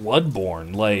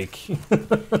Bloodborne. Like,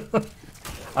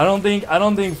 I don't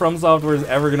think From Software is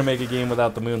ever gonna make a game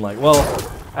without the Moonlight. Well,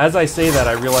 as I say that,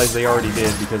 I realize they already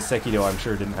did because Sekiro, I'm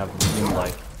sure, didn't have the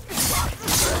Moonlight.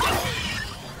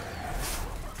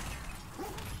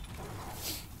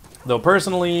 Though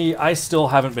personally, I still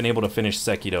haven't been able to finish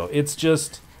Sekiro. It's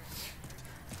just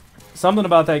something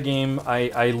about that game,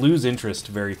 I lose interest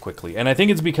very quickly. And I think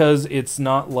it's because it's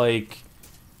not like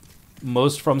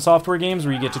most From Software games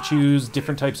where you get to choose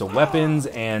different types of weapons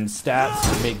and stats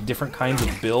to make different kinds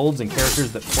of builds and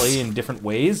characters that play in different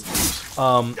ways.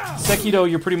 Sekiro,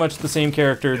 you're pretty much the same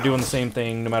character doing the same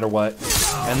thing no matter what.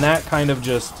 And that kind of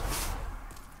just...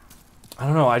 I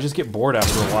don't know, I just get bored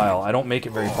after a while. I don't make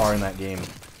it very far in that game.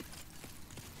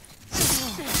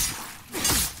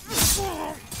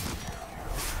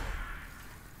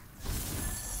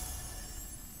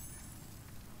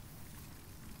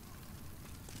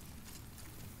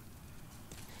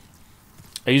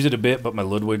 I used it a bit, but my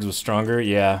Ludwig's was stronger.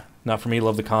 Yeah, not for me.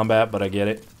 Love the combat, but I get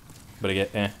it. But I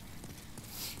get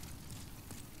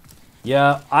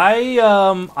Yeah, I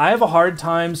have a hard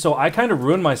time, so I kind of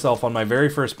ruined myself on my very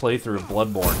first playthrough of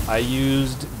Bloodborne. I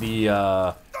used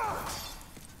the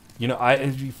you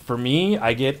know, for me,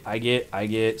 I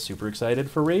get super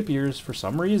excited for rapiers for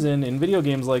some reason in video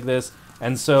games like this.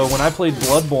 And so when I played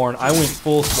Bloodborne, I went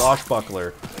full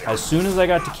swashbuckler. As soon as I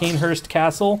got to Canehurst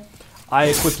Castle, I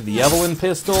equipped the Evelyn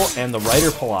pistol and the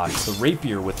Rider Palace, the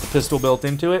rapier with the pistol built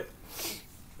into it.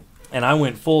 And I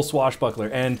went full swashbuckler.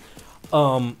 And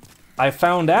I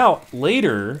found out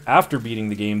later, after beating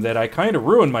the game, that I kind of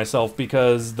ruined myself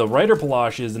because the Rider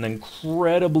Palace is an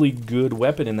incredibly good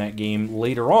weapon in that game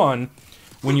later on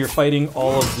when you're fighting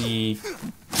all of the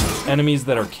enemies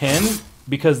that are Ken,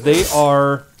 because they're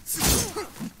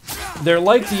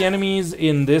like the enemies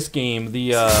in this game,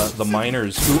 the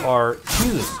miners, who are...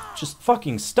 Jesus, just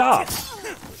fucking stop.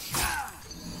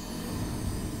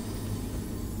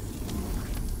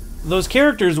 Those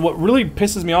characters, what really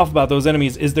pisses me off about those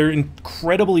enemies is they're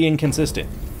incredibly inconsistent.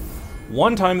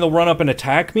 One time they'll run up and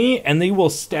attack me, and they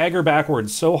will stagger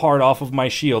backwards so hard off of my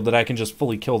shield that I can just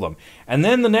fully kill them. And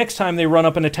then the next time they run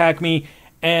up and attack me,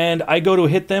 and I go to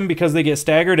hit them because they get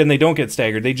staggered, and they don't get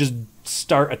staggered. They just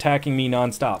start attacking me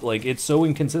nonstop. Like, it's so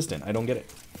inconsistent. I don't get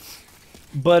it.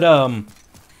 But,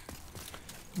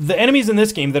 the enemies in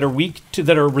this game that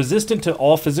are resistant to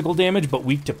all physical damage, but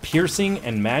weak to piercing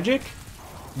and magic,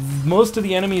 most of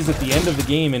the enemies at the end of the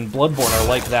game in Bloodborne are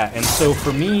like that. And so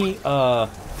for me,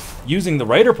 using the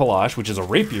Rider Palace, which is a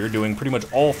rapier doing pretty much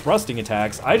all thrusting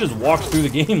attacks, I just walked through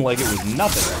the game like it was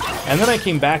nothing. And then I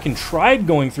came back and tried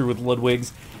going through with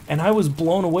Ludwig's, and I was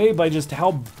blown away by just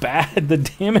how bad the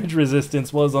damage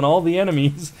resistance was on all the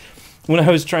enemies when I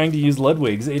was trying to use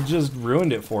Ludwig's. It just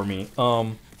ruined it for me.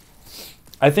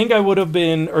 I think I would have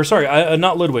been, or sorry,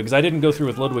 not Ludwig's. I didn't go through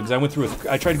with Ludwig's.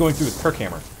 I tried going through with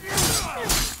Kirkhammer.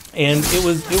 And it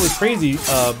was crazy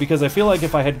because I feel like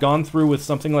if I had gone through with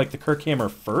something like the Kirkhammer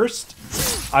first,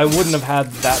 I wouldn't have had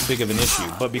that big of an issue.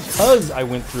 But because I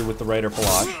went through with the Rider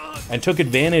Palace and took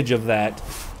advantage of that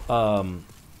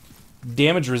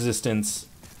damage resistance,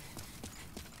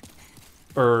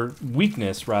 or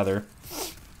weakness rather,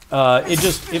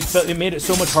 it made it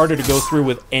so much harder to go through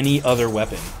with any other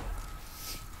weapon.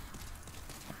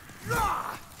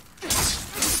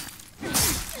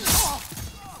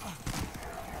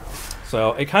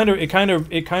 So it kind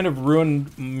of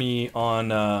ruined me on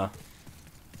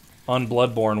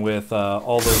Bloodborne with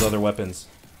all those other weapons.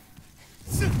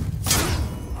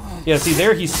 Yeah, see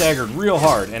there he staggered real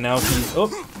hard, and now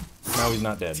he's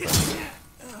not dead. But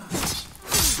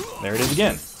there it is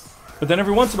again. But then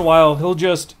every once in a while he'll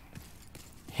just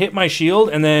hit my shield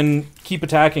and then keep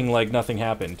attacking like nothing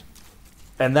happened,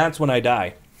 and that's when I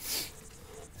die.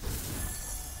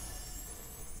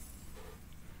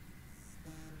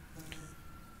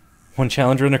 One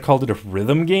challenger in there called it a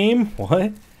rhythm game?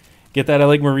 What? Get that? I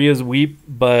like Maria's Weep,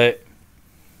 but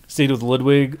stayed with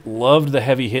Ludwig. Loved the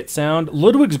heavy hit sound.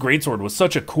 Ludwig's greatsword was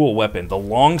such a cool weapon. The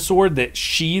longsword that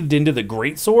sheathed into the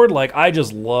greatsword, like, I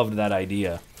just loved that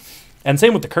idea. And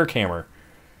same with the Kirkhammer.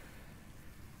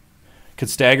 Could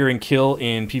stagger and kill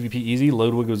in PvP easy.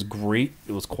 Ludwig was great.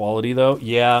 It was quality, though.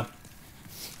 Yeah.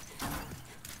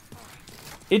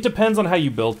 It depends on how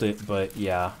you built it, but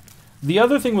yeah. The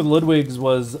other thing with Ludwig's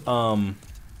was,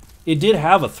 it did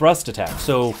have a thrust attack,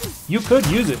 so you could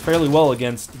use it fairly well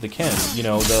against the Ken. You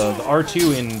know, the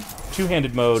R2 in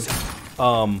two-handed mode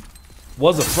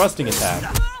was a thrusting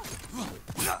attack.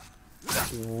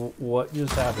 What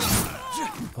just happened?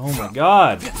 Oh my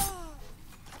god!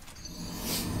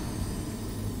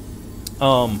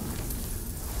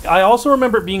 I also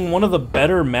remember it being one of the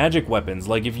better magic weapons.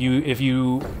 Like if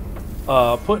you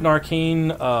put an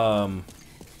arcane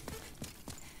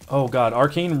oh god,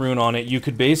 arcane rune on it, you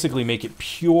could basically make it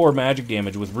pure magic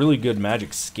damage with really good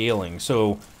magic scaling.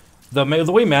 So the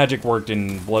way magic worked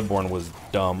in Bloodborne was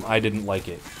dumb. I didn't like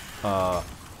it.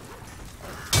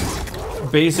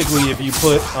 Basically, if you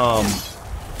put a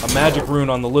magic rune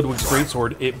on the Ludwig's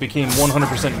Greatsword, it became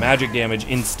 100% magic damage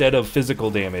instead of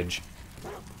physical damage.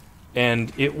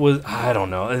 And it was, I don't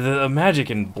know, the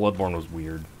magic in Bloodborne was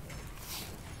weird.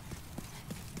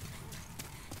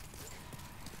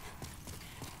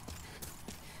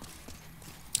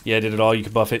 Yeah, I did it all. You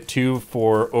could buff it 2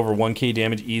 for over 1k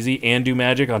damage easy and do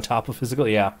magic on top of physical.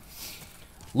 Yeah.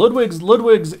 Ludwig's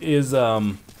is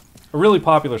a really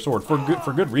popular sword for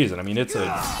good reason. I mean, it's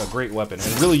a great weapon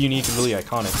and really unique and really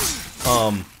iconic.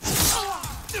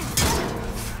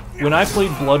 When I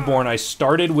played Bloodborne, I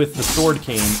started with the sword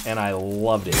cane and I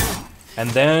loved it. And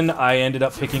then I ended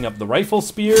up picking up the rifle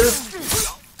spear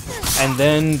and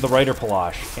then the Rider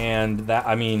Palash. And that,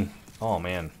 I mean, oh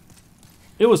man.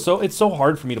 It's so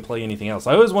hard for me to play anything else.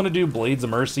 I always want to do Blades of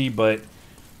Mercy, but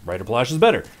Rider Palash is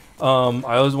better. I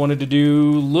always wanted to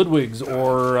do Ludwig's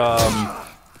or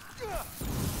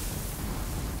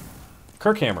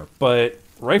Kirkhammer, but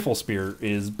Rifle Spear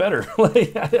is better.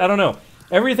 Like, I don't know.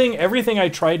 Everything I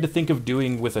tried to think of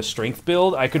doing with a strength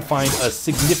build, I could find a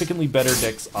significantly better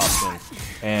dex option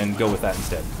and go with that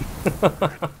instead.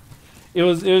 It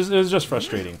was just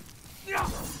frustrating.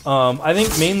 I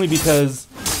think mainly because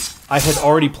I had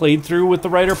already played through with the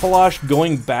Rider Palash,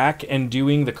 going back and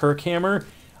doing the Kirkhammer.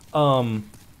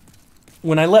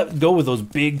 When I let go with those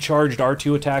big charged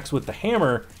R2 attacks with the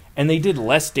hammer, and they did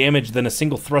less damage than a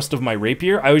single thrust of my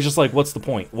rapier, I was just like, what's the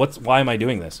point? Why am I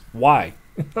doing this? Why?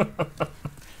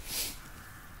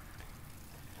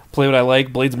 Play what I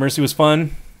like. Blades of Mercy was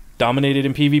fun. Dominated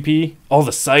in PvP. Oh,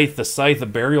 the Scythe, the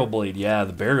Burial Blade. Yeah,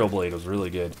 the Burial Blade was really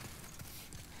good.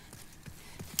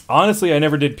 Honestly, I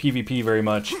never did PvP very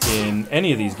much in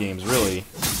any of these games, really.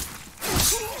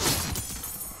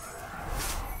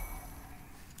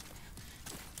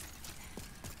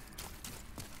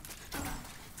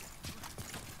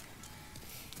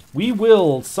 We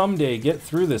will someday get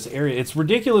through this area. It's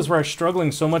ridiculous we're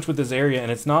struggling so much with this area, and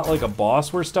it's not like a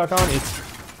boss we're stuck on.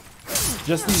 It's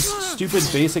just these stupid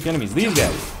basic enemies. These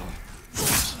guys.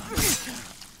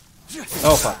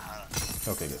 Oh, fuck.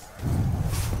 Okay, good.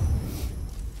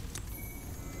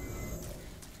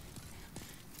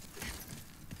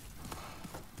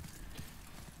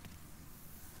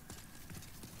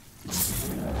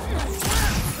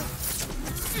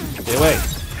 Get away.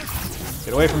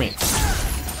 Get away from me.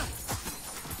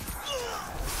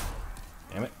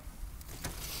 Damn it.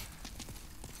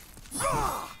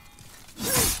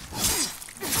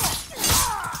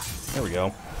 There we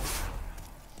go.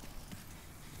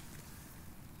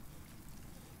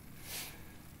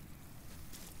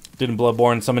 Didn't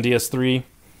Bloodborne summon DS3?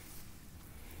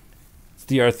 It's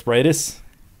the arthritis.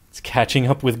 It's catching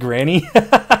up with Granny.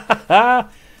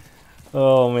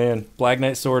 Oh man. Black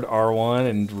Knight Sword R1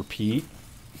 and repeat.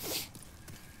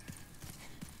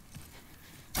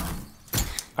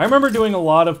 I remember doing a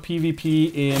lot of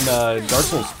PvP in Dark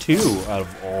Souls 2 out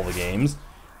of all the games.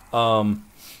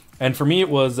 And for me it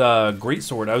was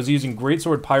Greatsword. I was using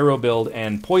Greatsword Pyro build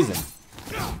and Poison.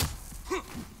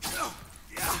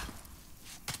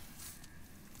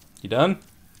 You done?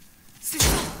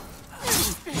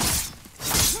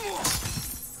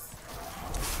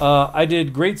 I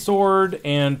did Greatsword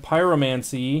and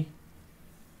Pyromancy.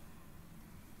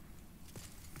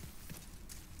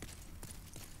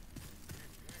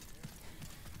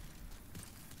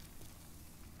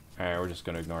 Alright, we're just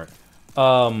gonna ignore it.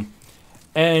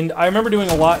 And I remember doing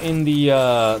a lot in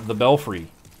the Belfry.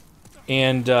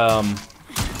 And, oh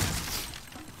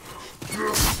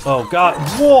god,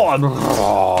 whoa!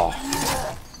 Are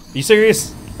you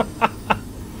serious?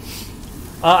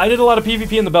 I did a lot of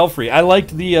PvP in the Belfry. I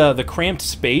liked the cramped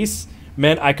space.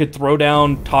 Meant I could throw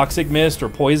down Toxic Mist or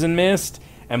Poison Mist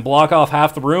and block off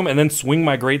half the room and then swing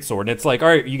my Greatsword. And it's like,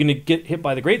 alright, are you gonna get hit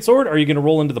by the Greatsword or are you gonna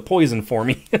roll into the poison for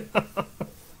me?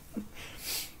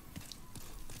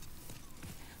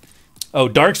 Oh,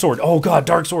 Dark Sword. Oh god,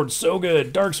 Dark Sword's so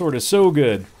good. Dark Sword is so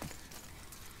good.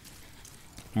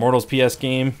 Mortals PS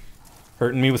game.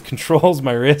 Hurting me with controls,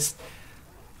 my wrist.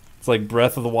 It's like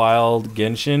Breath of the Wild,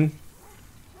 Genshin.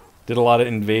 Did a lot of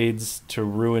invades to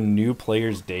ruin new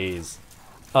players' days.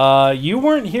 You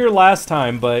weren't here last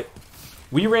time, but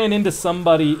we ran into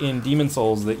somebody in Demon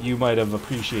Souls that you might have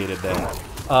appreciated then.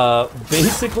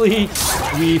 Basically,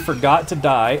 we forgot to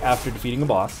die after defeating a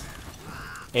boss.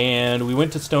 And we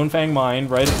went to Stonefang Mine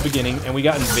right at the beginning, and we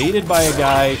got invaded by a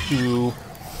guy who...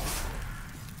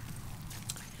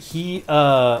 He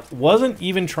wasn't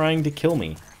even trying to kill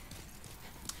me.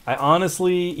 I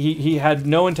honestly... He had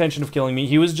no intention of killing me.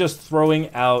 He was just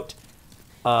throwing out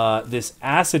this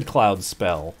acid cloud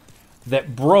spell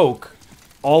that broke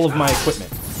all of my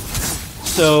equipment.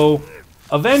 So,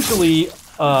 eventually,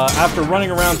 after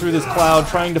running around through this cloud,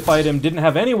 trying to fight him, didn't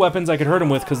have any weapons I could hurt him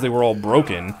with because they were all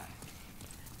broken.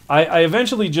 I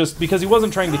eventually just, because he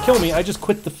wasn't trying to kill me, I just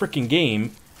quit the freaking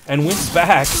game and went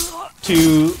back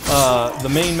to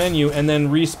the main menu and then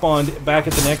respawned back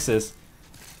at the Nexus.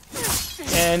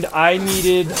 And I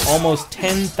needed almost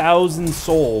 10,000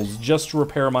 souls just to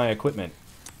repair my equipment.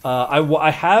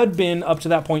 I had been up to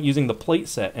that point using the plate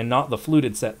set and not the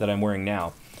fluted set that I'm wearing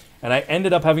now. And I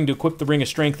ended up having to equip the Ring of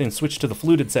Strength and switch to the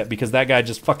fluted set because that guy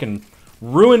just fucking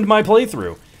ruined my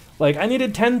playthrough. Like, I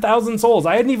needed 10,000 souls.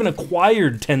 I hadn't even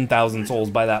acquired 10,000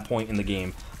 souls by that point in the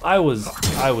game. I was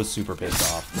super pissed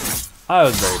off. I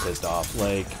was very pissed off.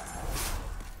 Like,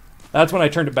 that's when I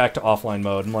turned it back to offline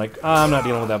mode. I'm like, I'm not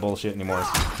dealing with that bullshit anymore.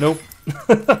 Nope.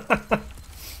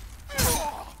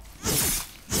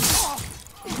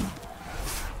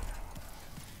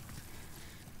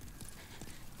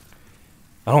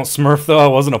 I don't smurf, though. I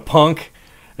wasn't a punk.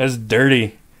 That's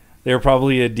dirty. They were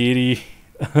probably a deity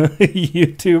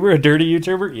YouTuber, a dirty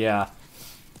YouTuber. Yeah.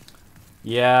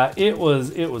 Yeah, it was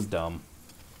dumb.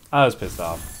 I was pissed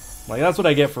off. Like, that's what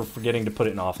I get for forgetting to put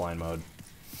it in offline mode.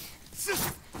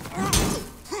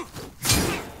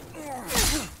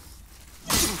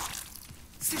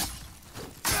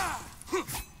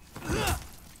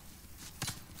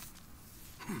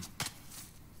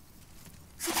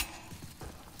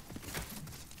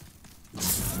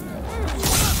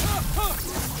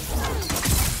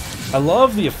 I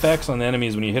love the effects on the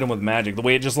enemies when you hit them with magic. The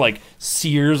way it just, like,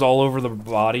 sears all over the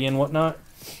body and whatnot.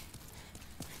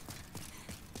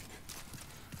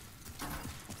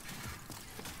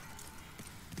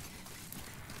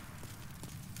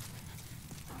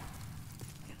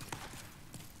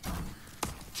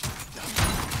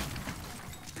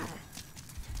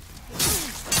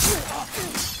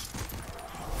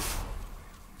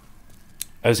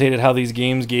 I just hated how these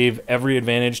games gave every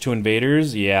advantage to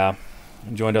invaders. Yeah.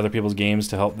 Joined other people's games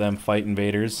to help them fight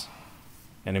invaders.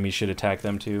 Enemies should attack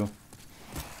them too.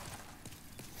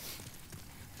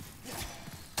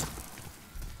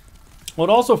 What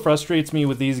also frustrates me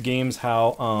with these games,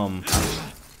 how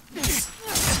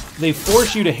they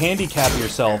force you to handicap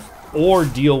yourself or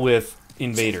deal with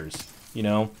invaders, you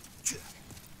know?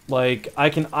 Like,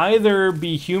 I can either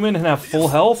be human and have full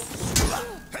health,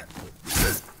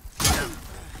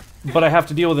 but I have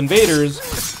to deal with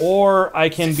invaders, or I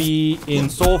can be in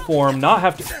soul form, not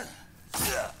have to...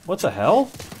 What the hell?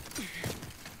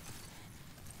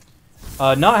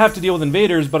 Not have to deal with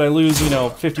invaders, but I lose, you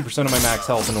know, 50% of my max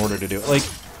health in order to do it. Like,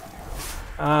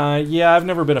 yeah, I've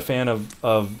never been a fan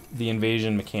of the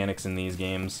invasion mechanics in these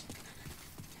games.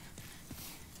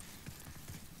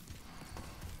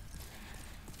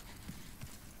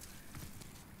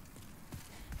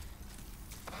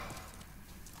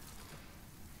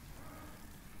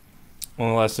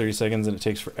 Only lasts 30 seconds and it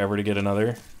takes forever to get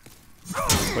another.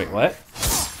 Wait, what?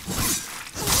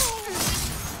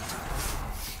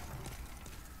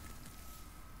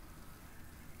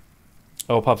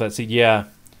 Oh, pop that seed. Yeah.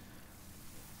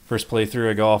 First playthrough,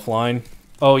 I go offline.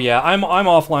 Oh yeah, I'm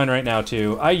offline right now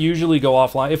too. I usually go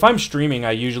offline. If I'm streaming,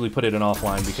 I usually put it in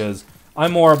offline because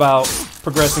I'm more about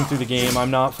progressing through the game.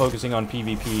 I'm not focusing on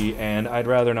PvP, and I'd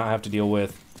rather not have to deal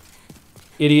with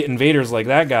idiot invaders like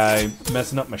that guy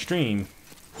messing up my stream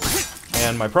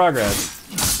and my progress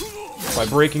by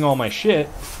breaking all my shit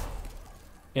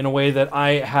in a way that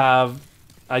I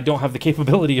don't have the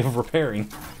capability of repairing.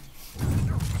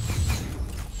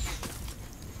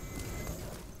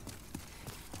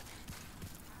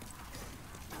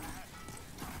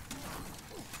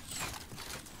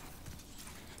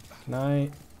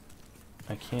 Can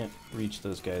I can't reach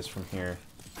those guys from here.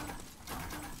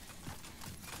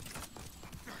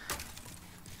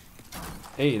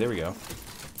 Hey, there we go.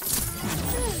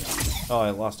 Oh,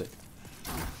 I lost it.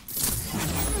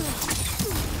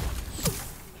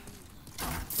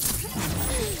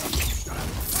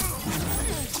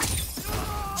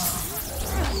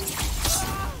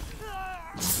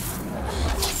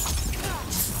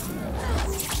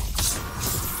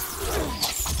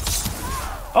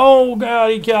 Oh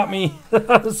god, he got me.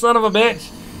 Son of a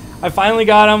bitch. I finally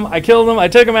got him. I killed him. I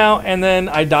took him out, and then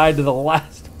I died to the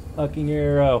last fucking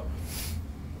arrow.